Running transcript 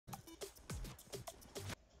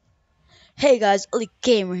Hey guys, Elite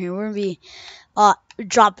Gamer here. We're gonna be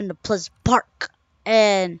dropping to Pleasant Park,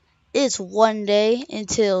 and it's one day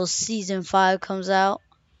until season 5 comes out,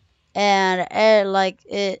 and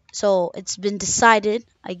so it's been decided,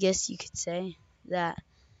 I guess you could say, that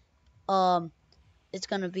um it's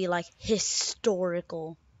gonna be like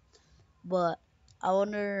historical. But I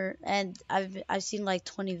wonder, and I've seen like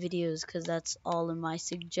 20 videos because that's all in my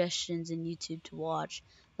suggestions in YouTube to watch.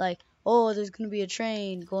 Like, oh, there's gonna be a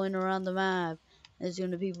train going around the map. There's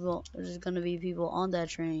gonna be people on that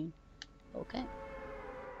train. Okay.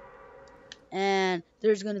 And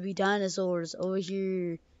there's gonna be dinosaurs over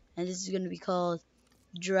here, and this is gonna be called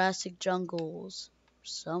Jurassic Jungles, or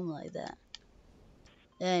something like that.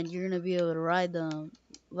 And you're gonna be able to ride them.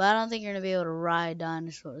 But I don't think you're gonna be able to ride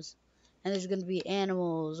dinosaurs. And there's gonna be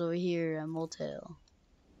animals over here at Motel.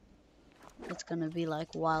 It's gonna be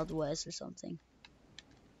like Wild West or something.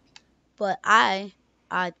 But I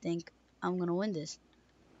think I'm gonna win this.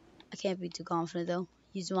 I can't be too confident though.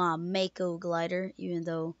 Use my Mako glider, even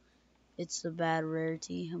though it's a bad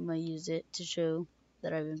rarity. I'm gonna use it to show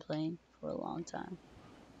that I've been playing for a long time.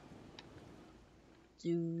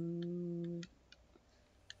 Do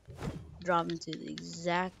drop into the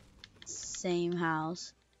exact same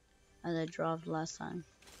house as I dropped last time.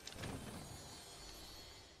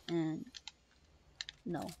 And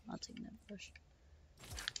no, not taking that push.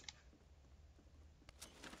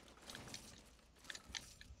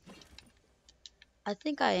 I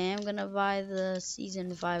think I am gonna buy the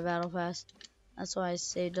season 5 battle pass. That's why I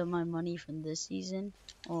saved up my money from this season,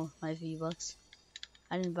 or my V-Bucks.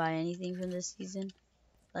 I didn't buy anything from this season,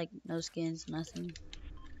 like no skins, nothing,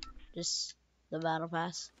 just the battle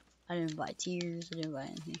pass. I didn't buy tiers, I didn't buy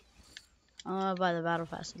anything. I'm gonna buy the battle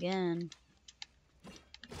pass again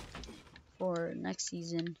for next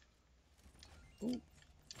season. Ooh.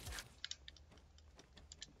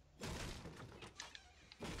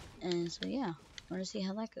 And so yeah, we're gonna see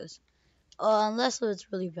how that goes. Unless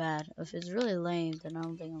it's really bad. If it's really lame, then I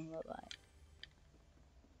don't think I'm gonna buy it.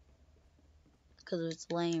 Because if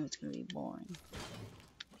it's lame, it's gonna be boring.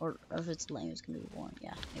 Or if it's lame, it's gonna be boring.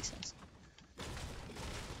 Yeah, makes sense.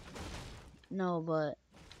 No, but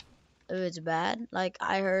if it's bad, like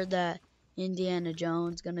I heard that Indiana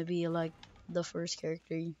Jones gonna be like the first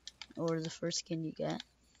character or the first skin you get,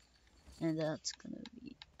 and that's gonna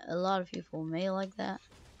be a lot of people may like that.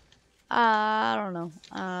 I don't know.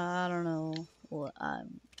 I don't know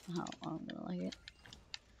how I'm gonna like it.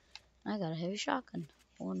 I got a heavy shotgun,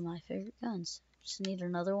 one of my favorite guns. Just need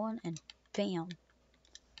another one, and bam,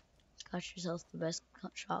 got yourself the best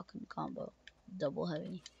shotgun combo, double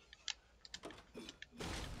heavy.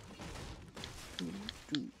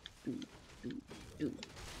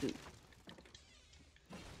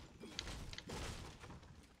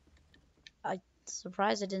 I'm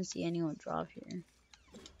surprised I didn't see anyone drop here,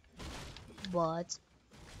 but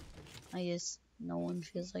I guess no one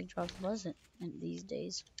feels like dropping Pleasant in these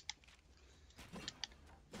days.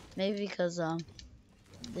 Maybe because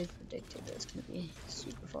they predicted that it's gonna be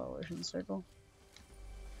super far away from the circle.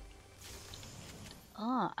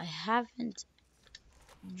 I haven't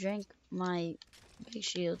drank my big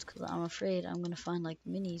shields because I'm afraid I'm gonna find like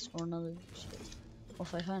minis or another big shield. Or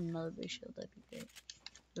if I find another big shield, that'd be great.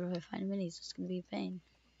 But if I find minis, it's gonna be a pain.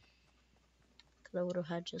 Because I would have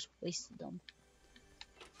had just wasted them.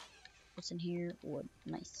 What's in here? Wood.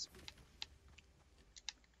 Nice.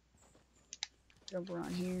 Jump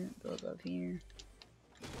around here, build up here.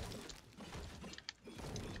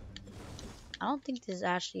 I don't think this is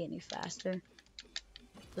actually any faster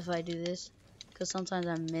if I do this. Because sometimes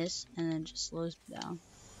I miss and then it just slows me down.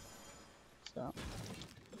 So.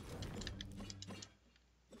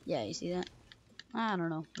 Yeah, you see that? I don't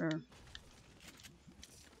know.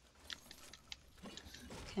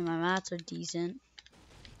 Okay, my mats are decent.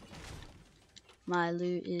 My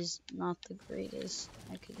loot is not the greatest.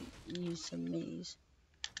 I could use some minis.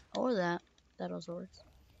 Or that. That also works.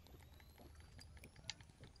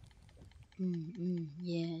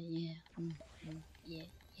 Yeah. Yeah.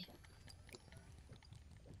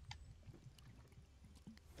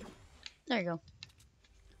 There you go.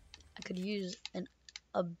 I could use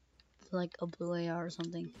like a blue AR or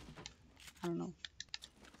something. I don't know.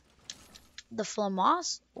 The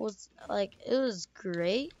FAMAS was like, it was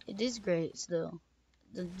great. It is great still.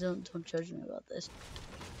 Don't judge me about this.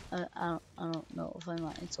 I don't know if I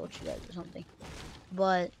might insult you guys or something.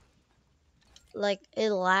 But like it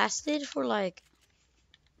lasted for like,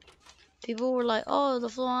 people were like, oh, the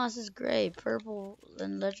FAMAS is great, purple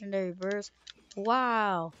and legendary burst.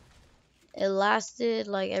 Wow. It lasted,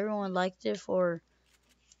 like everyone liked it for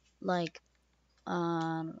like I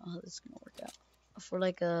don't know how this is gonna work out. For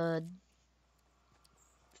like a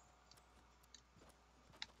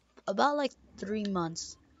about like 3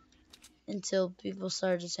 months until people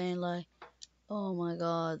started saying like, oh my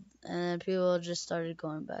god, and then people just started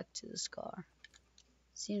going back to the Scar.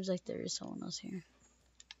 Seems like there is someone else here.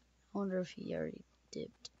 I wonder if he already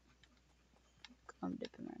dipped. I'm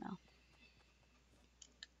dipping right now.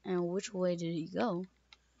 And which way did he go?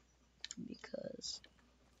 Because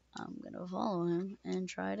I'm gonna follow him and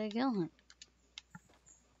try to kill him.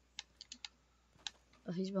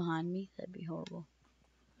 If he's behind me, that'd be horrible.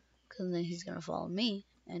 Because then he's gonna follow me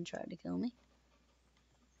and try to kill me.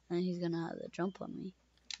 And he's gonna have to jump on me.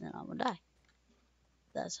 And then I'm gonna die.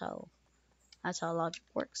 That's how logic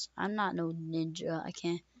works. I'm not no ninja. I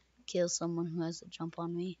can't kill someone who has to jump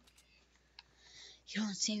on me. You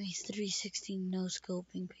don't see me 360 no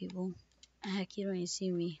scoping people. Heck, you don't even see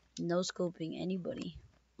me no scoping anybody.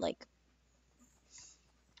 Like,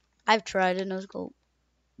 I've tried a no scope,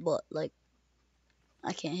 but like,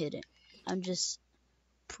 I can't hit it. I'm just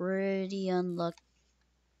pretty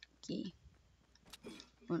unlucky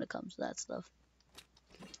when it comes to that stuff.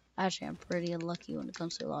 Actually, I'm pretty unlucky when it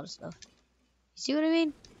comes to a lot of stuff. You see what I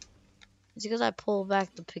mean? It's because I pull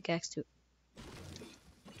back the pickaxe too.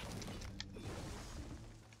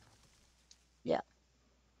 Yeah,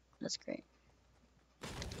 that's great.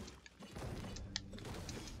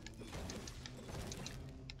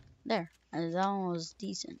 There, and that one was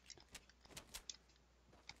decent.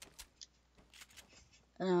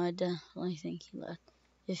 No, I definitely think he left.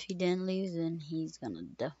 If he didn't leave, then he's gonna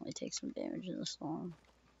definitely take some damage in the storm.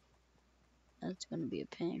 That's gonna be a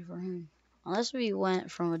pain for him. Unless we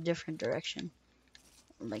went from a different direction.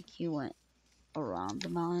 Like he went around the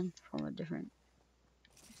mountain from a different...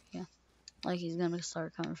 Yeah. Like he's gonna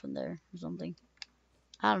start coming from there or something.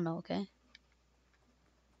 I don't know, okay?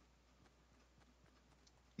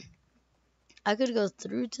 I could go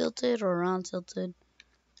through Tilted or around Tilted.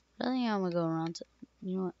 But I think I'm gonna go around Tilted.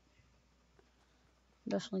 You know what? I'm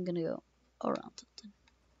definitely gonna go around Tilted.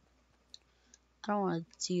 I don't want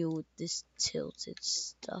to deal with this Tilted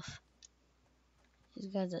stuff.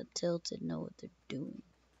 These guys at Tilted know what they're doing.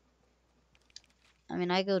 I mean,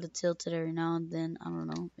 I go to Tilted every now and then. I don't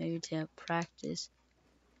know, maybe to practice.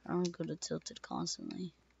 I don't go to Tilted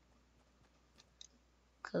constantly.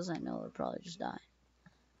 Because I know I'll probably just die.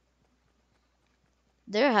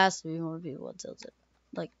 There has to be more people at Tilted.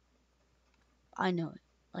 Like, I know it.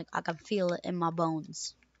 Like, I can feel it in my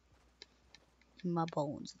bones. In my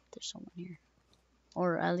bones. There's someone here.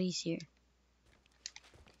 Or at least here.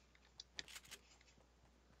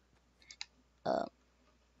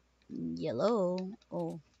 Yellow.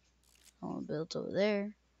 Oh, someone built over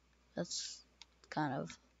there. That's kind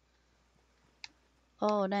of...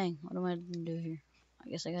 Oh, dang. What am I going to do here? I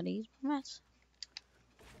guess I gotta use my mats.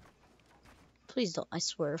 Please don't. I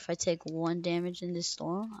swear, if I take 1 damage in this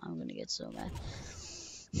storm, I'm gonna get so mad.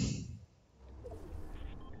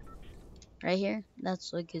 Right here,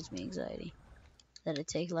 that's what gives me anxiety. That I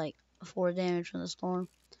take like 4 damage from the storm,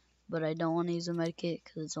 but I don't want to use a medikit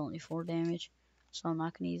because it's only 4 damage. So I'm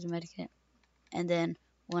not gonna use a medikit. And then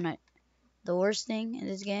the worst thing in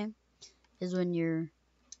this game is when you're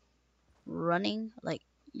running, like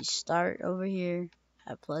you start over here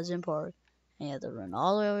at Pleasant Park, and you have to run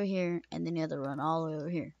all the way over here, and then you have to run all the way over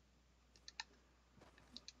here.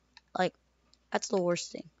 Like, that's the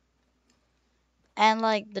worst thing. And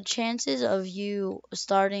like the chances of you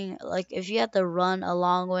starting, like if you have to run a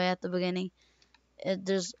long way at the beginning,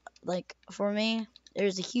 there's like, for me,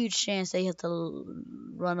 there's a huge chance that you have to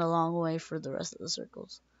run a long way for the rest of the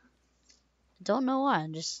circles. Don't know why,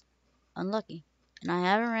 I'm just unlucky. And I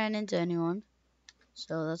haven't ran into anyone,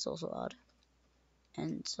 so that's also odd.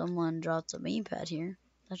 And someone dropped a main pad here.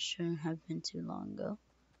 That shouldn't have been too long ago.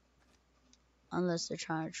 Unless they're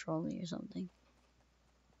trying to troll me or something.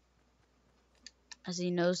 I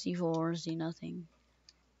see no C4, I see nothing.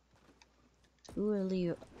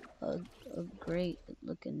 Really a great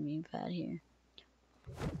looking meme pad here.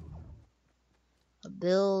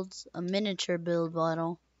 A miniature build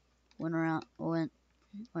bottle went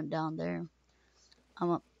down there. I'm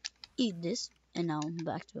gonna eat this, and now I'm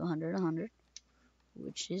back to 100,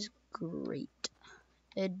 which is great.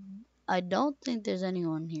 I don't think there's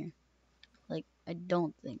anyone here. Like, I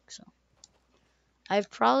don't think so. I've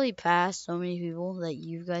probably passed so many people that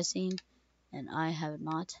you guys seen, and I have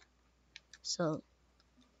not. So,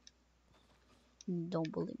 don't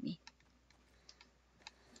believe me.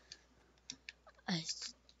 I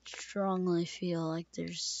strongly feel like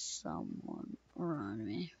there's someone around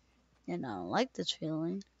me. And I don't like this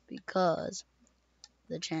feeling because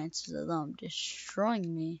the chances of them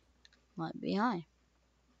destroying me might be high.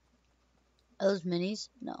 Are those minis?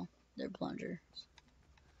 No, they're plungers.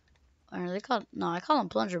 Or are they called? No, I call them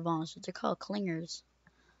plunger bombs, but they're called clingers.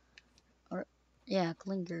 Or yeah,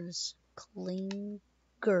 clingers.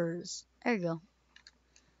 Clingers. There you go.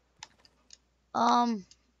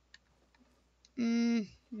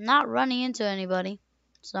 Not running into anybody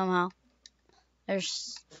somehow.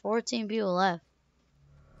 There's 14 people left,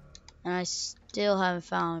 and I still haven't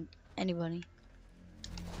found anybody.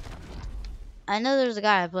 I know there's a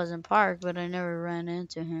guy at Pleasant Park, but I never ran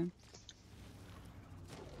into him.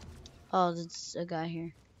 Oh, there's a guy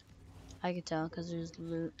here. I can tell because there's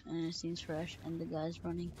loot and it seems fresh, and the guy's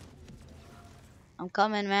running. I'm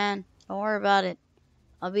coming, man. Don't worry about it.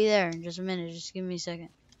 I'll be there in just a minute. Just give me a second.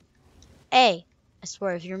 Hey, I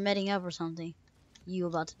swear, if you're medding up or something, you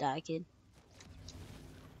about to die, kid.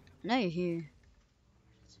 I know you're here.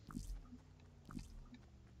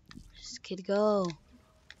 Just kid, go.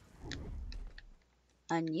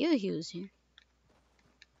 I knew he was here.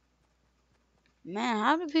 Man,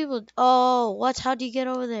 how do people... Oh, what? How do you get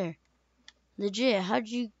over there? Legit, how'd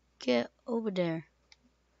you get over there?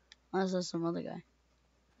 Unless that's some other guy.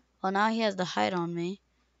 Well, now he has the height on me.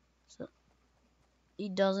 So, he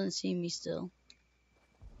doesn't see me still.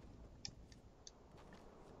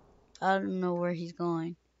 I don't know where he's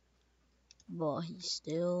going. But he's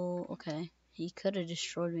still... Okay. He could have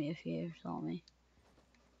destroyed me if he saw me.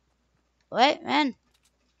 Wait, man.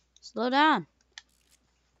 Slow down.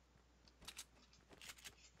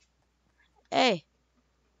 Hey.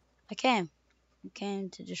 I came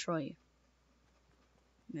to destroy you.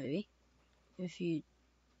 Maybe. If you...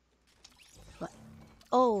 What?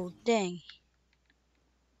 Oh, dang.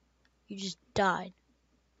 You just died.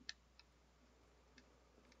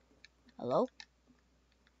 Hello?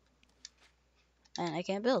 And I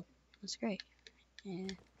can't build. That's great. Yeah.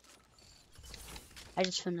 I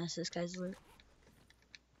just finessed this guy's loot.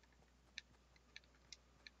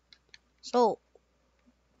 So,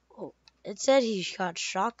 oh, it said he got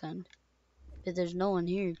shotgunned, but there's no one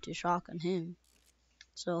here to shotgun him.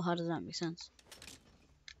 So how does that make sense?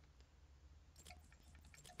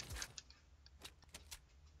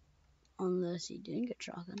 Unless he didn't get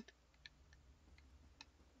shotgunned.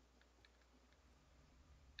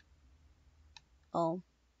 Oh.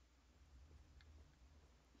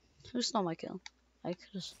 Who stole my kill?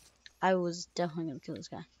 I was definitely gonna kill this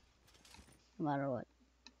guy. No matter what.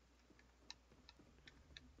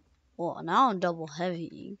 Well, now I'm double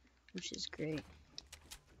heavy, which is great.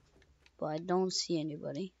 But I don't see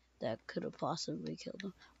anybody that could have possibly killed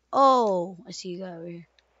him. Oh, I see you guy over here.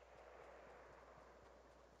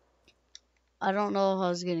 I don't know if I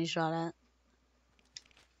was getting shot at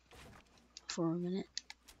for a minute.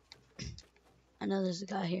 I know there's a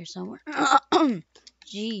guy here somewhere.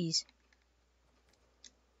 Jeez.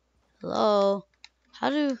 Hello?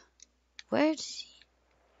 Where is he?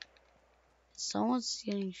 Someone's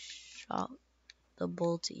getting shot. The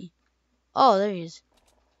bolty. Oh, there he is.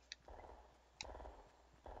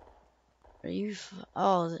 Are you?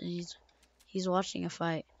 Oh, he's watching a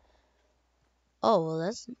fight. Oh, well,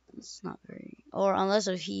 that's not very. Or unless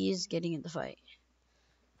if he is getting in the fight.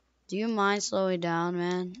 Do you mind slowing down,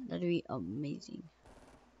 man? That'd be amazing.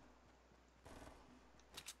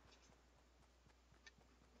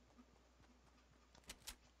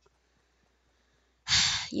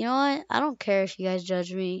 You know what? I don't care if you guys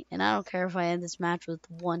judge me, and I don't care if I end this match with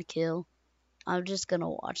 1 kill. I'm just gonna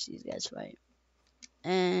watch these guys fight.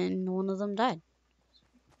 And one of them died.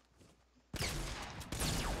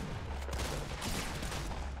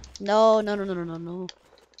 No.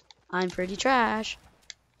 I'm pretty trash.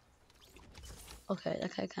 Okay,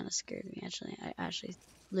 that guy kind of scared me, actually. I actually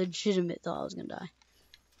legitimate thought I was gonna die.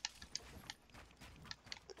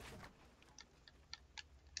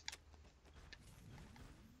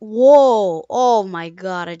 Whoa! Oh my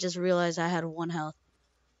god, I just realized I had 1 health.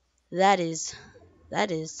 That is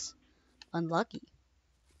unlucky,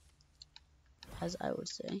 as I would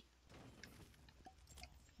say.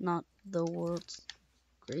 Not the world's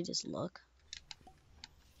greatest luck.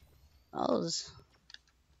 That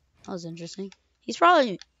was interesting. He's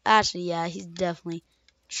probably, actually, yeah, he's definitely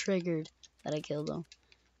triggered that I killed him.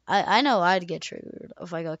 I know I'd get triggered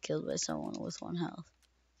if I got killed by someone with 1 health.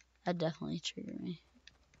 That'd definitely trigger me.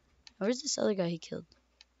 Where's this other guy he killed?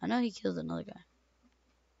 I know he killed another guy.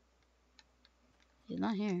 He's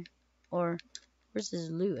not here. Or, where's his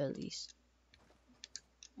loot at least?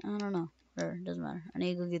 I don't know. Whatever, doesn't matter. I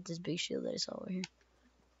need to go get this big shield that I saw over here.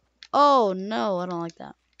 Oh, no, I don't like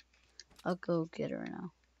that. I'll go get it right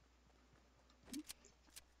now.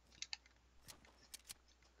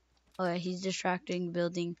 Okay, he's distracting,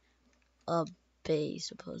 building a base,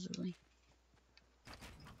 supposedly.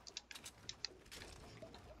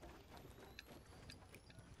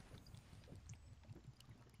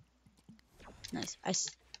 Nice.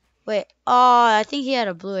 Wait. Oh, I think he had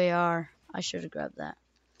a blue AR. I should have grabbed that.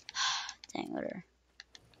 Dang, whatever.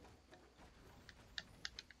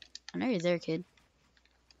 I know you're there, kid.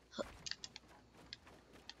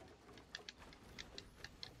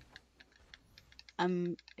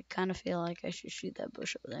 I kind of feel like I should shoot that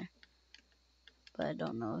bush over there. But I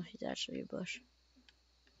don't know if he's actually a bush.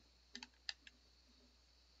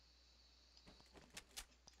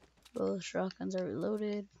 Both shotguns are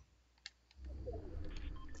reloaded.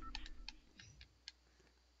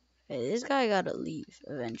 Okay, this guy gotta leave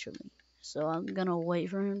eventually. So I'm gonna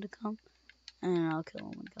wait for him to come. And then I'll kill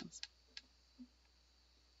him when he comes.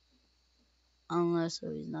 Unless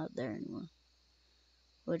he's not there anymore.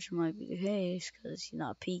 Which might be the case, because he's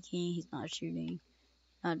not peeking, he's not shooting,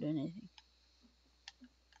 not doing anything.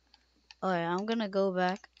 Alright, I'm gonna go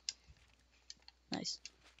back. Nice.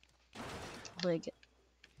 Like it.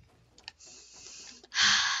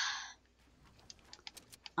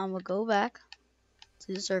 I'm gonna go back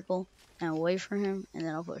to the circle and wait for him, and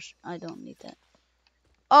then I'll push. I don't need that.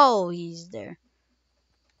 Oh, he's there.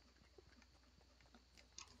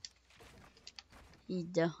 He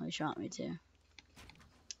definitely shot me too.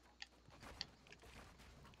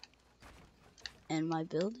 And my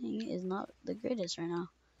building is not the greatest right now.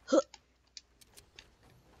 Huh.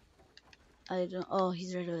 I don't. Oh,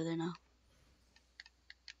 he's right over there now.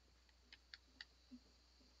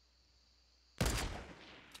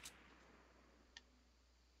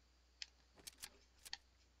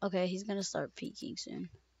 Okay, he's gonna start peeking soon.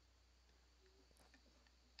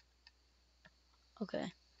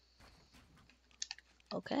 Okay.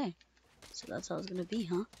 Okay. So that's how it's gonna be,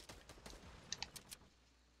 huh?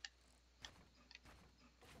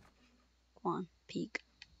 Come on, peek.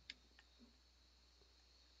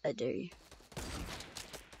 I dare you.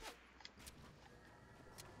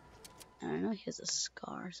 I don't know, he has a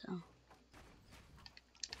scar, so.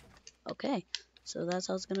 Okay, so that's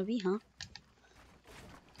how it's gonna be, huh?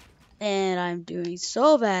 And I'm doing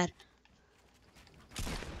so bad.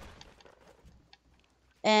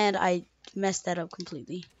 And I messed that up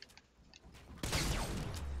completely.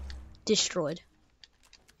 Destroyed.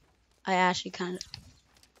 I actually kind of...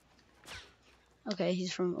 Okay,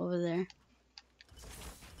 he's from over there.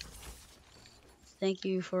 Thank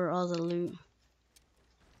you for all the loot.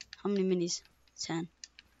 How many minis? 10.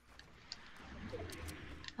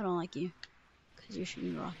 I don't like you. Because you're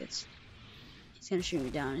shooting rockets. He's gonna shoot me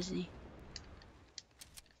down, isn't he?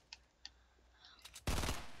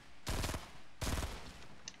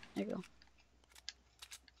 There you go.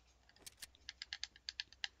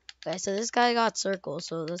 Okay, so this guy got circles,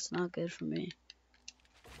 so that's not good for me.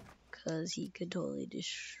 Because he could totally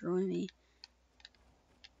destroy me.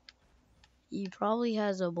 He probably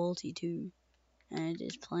has a bolty too. And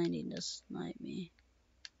is planning to snipe me.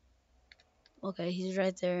 Okay, he's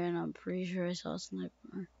right there, and I'm pretty sure I saw a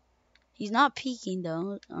sniper. He's not peeking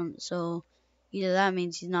though, so either that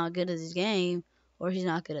means he's not good at this game, or he's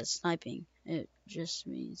not good at sniping. It just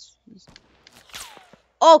means he's...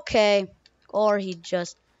 Okay! Or he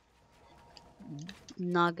just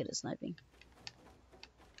not good at sniping.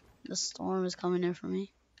 The storm is coming in for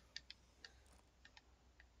me.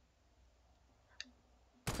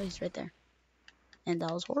 Oh, he's right there. And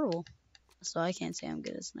that was horrible. So I can't say I'm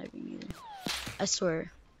good at sniping either. I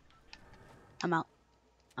swear. I'm out.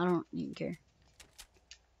 I don't even care.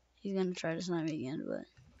 He's gonna try to snipe me again, but...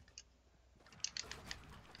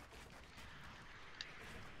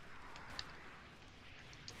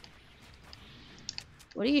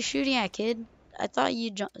 What are you shooting at, kid? I thought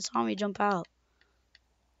you saw me jump out.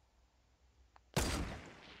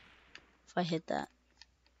 If I hit that,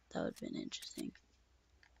 that would have been interesting.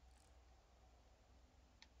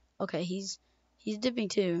 Okay, he's dipping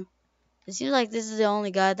too. It seems like this is the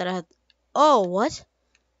only guy that I have. Oh, what?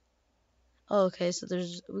 Oh, okay, so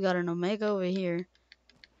we got an Omega over here.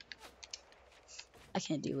 I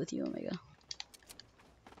can't deal with you, Omega.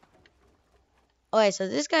 Okay, so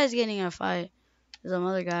this guy's getting in a fight with some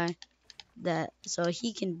other guy so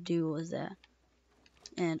he can deal with that.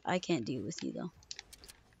 And I can't deal with you though.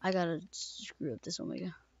 I gotta screw up this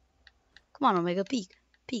Omega. Come on, Omega, peek.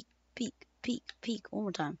 Peek, peek, peek, peek. One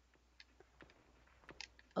more time.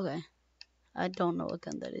 Okay. I don't know what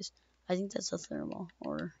gun that is. I think that's a thermal,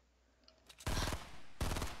 or...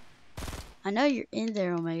 I know you're in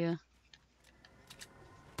there, Omega.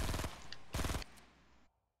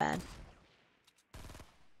 Bad.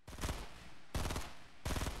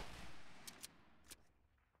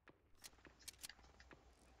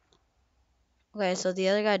 Okay, so the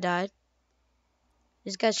other guy died.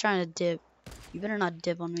 This guy's trying to dip. You better not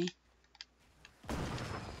dip on me.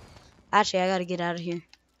 Actually, I gotta get out of here.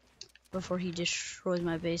 before he destroys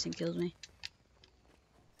my base and kills me.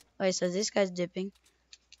 Okay, so this guy's dipping.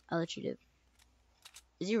 I'll let you dip.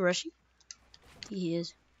 Is he rushing? I think he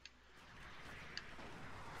is.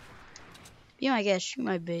 Be my guest, shoot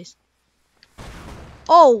my base.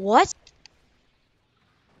 Oh, what?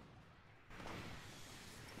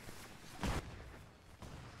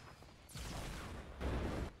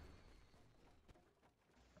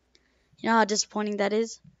 You know how disappointing that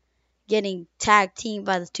is? Getting tag teamed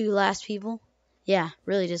by the two last people? Yeah,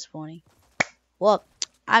 really disappointing. Well,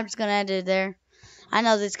 I'm just gonna end it there. I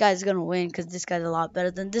know this guy's gonna win because this guy's a lot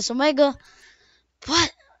better than this Omega.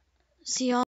 But, see y'all.